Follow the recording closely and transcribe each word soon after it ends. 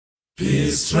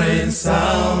Peace train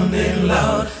sounding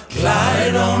loud,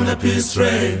 glide on the peace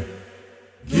train.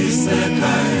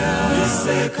 Isekaya,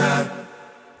 Iseka,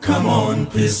 come on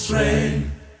peace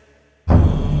train.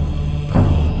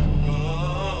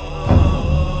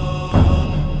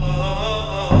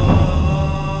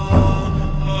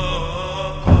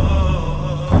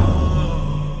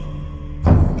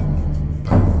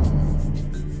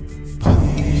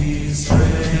 Peace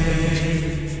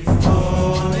train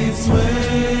on its way.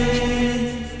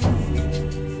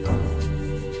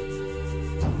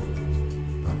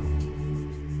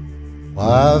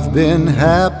 I've been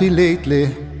happy lately,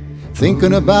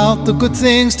 thinking about the good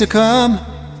things to come,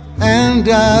 and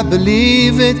I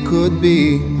believe it could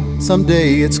be,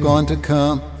 someday it's going to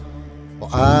come.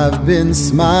 I've been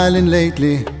smiling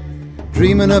lately,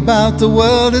 dreaming about the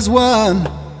world as one,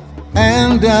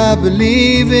 and I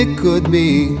believe it could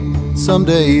be,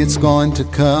 someday it's going to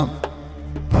come.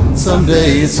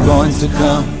 Someday it's going to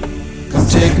come, come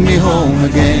take me home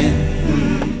again.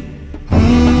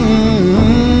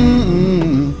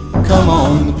 Come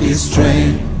on the peace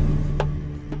train.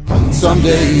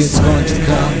 Someday it's going to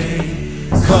come.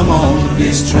 Come on the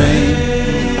peace train.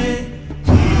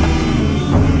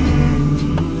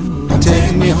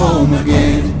 Take me home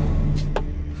again.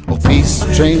 Oh, peace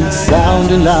train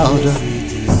sounding louder,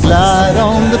 glide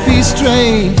on the peace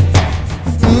train.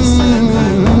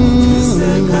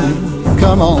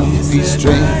 Come on the peace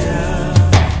train.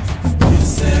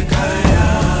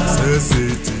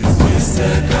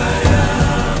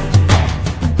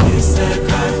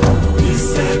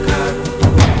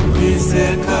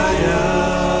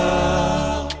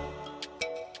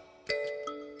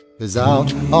 Is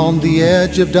out on the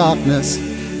edge of darkness,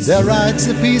 there rides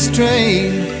a peace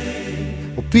train.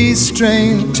 Oh, peace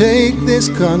train, take this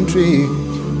country,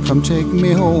 come take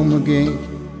me home again.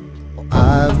 Oh,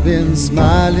 I've been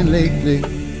smiling lately,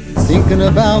 thinking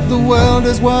about the world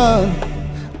as one,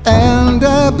 and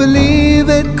I believe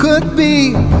it could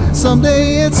be,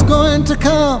 someday it's going to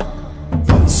come.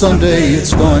 Someday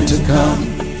it's going to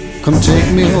come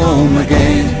take me home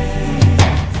again.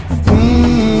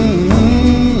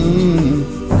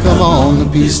 Come on the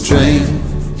peace train.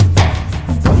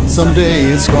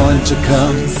 Someday it's going to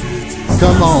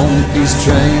come on the peace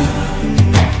train.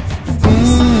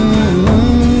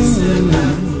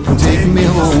 Take me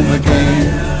home again.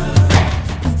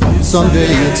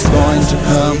 Someday it's going to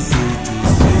come.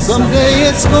 Someday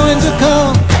it's going to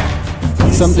come.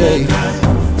 Someday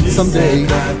it's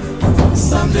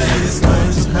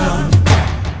going to come.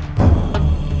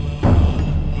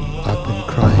 I've been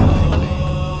crying lately,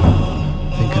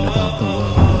 thinking about the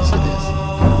world as it is.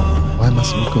 Why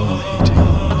must we go on hating?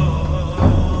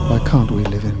 Why can't we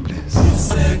live in bliss?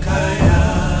 Isekaya,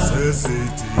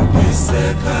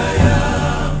 Isekaya,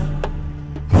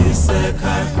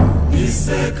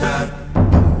 Iseka,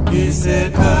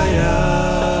 Isekaya.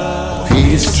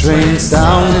 Peace train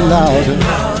sounding louder,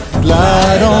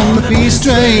 glide on the peace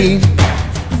train.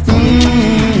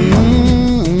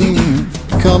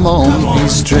 Come on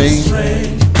peace train.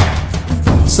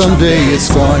 Someday it's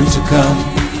going to come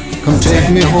take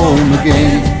me home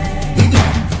again.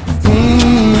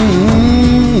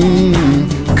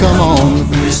 Come on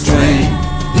peace train.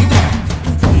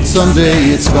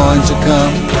 Someday it's going to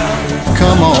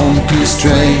come on peace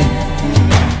train.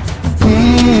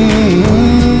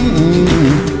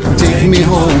 Take me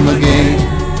home again.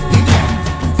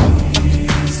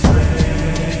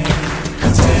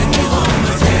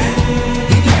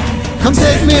 Come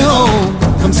take me home,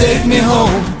 come take me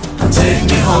home, come take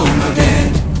me home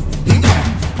again.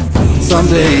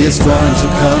 Someday it's going to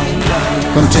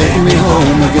come take me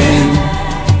home again.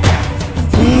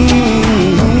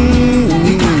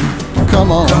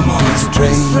 Come on, peace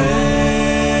train.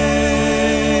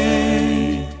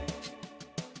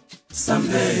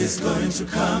 Someday it's going to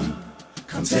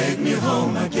come take me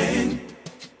home again.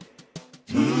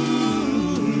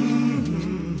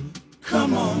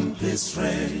 Come on, peace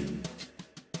train.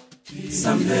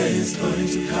 Someday it's going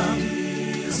to come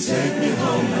take me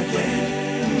home again.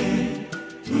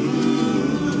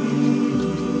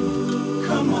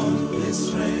 Come on, peace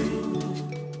train.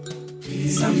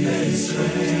 Someday it's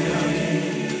going to come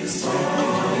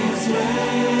its way.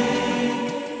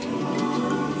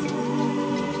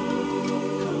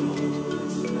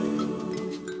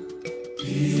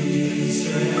 Peace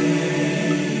train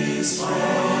is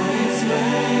on its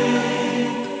way.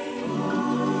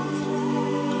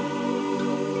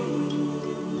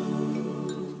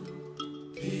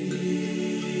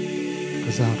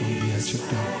 Cause out on the edge of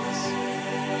darkness,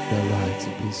 there rides a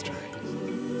peace train.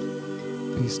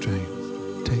 Peace train,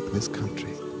 take this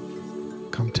country,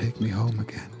 come take me home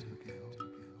again.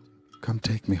 Come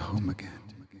take me home again.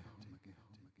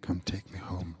 Come take me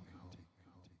home.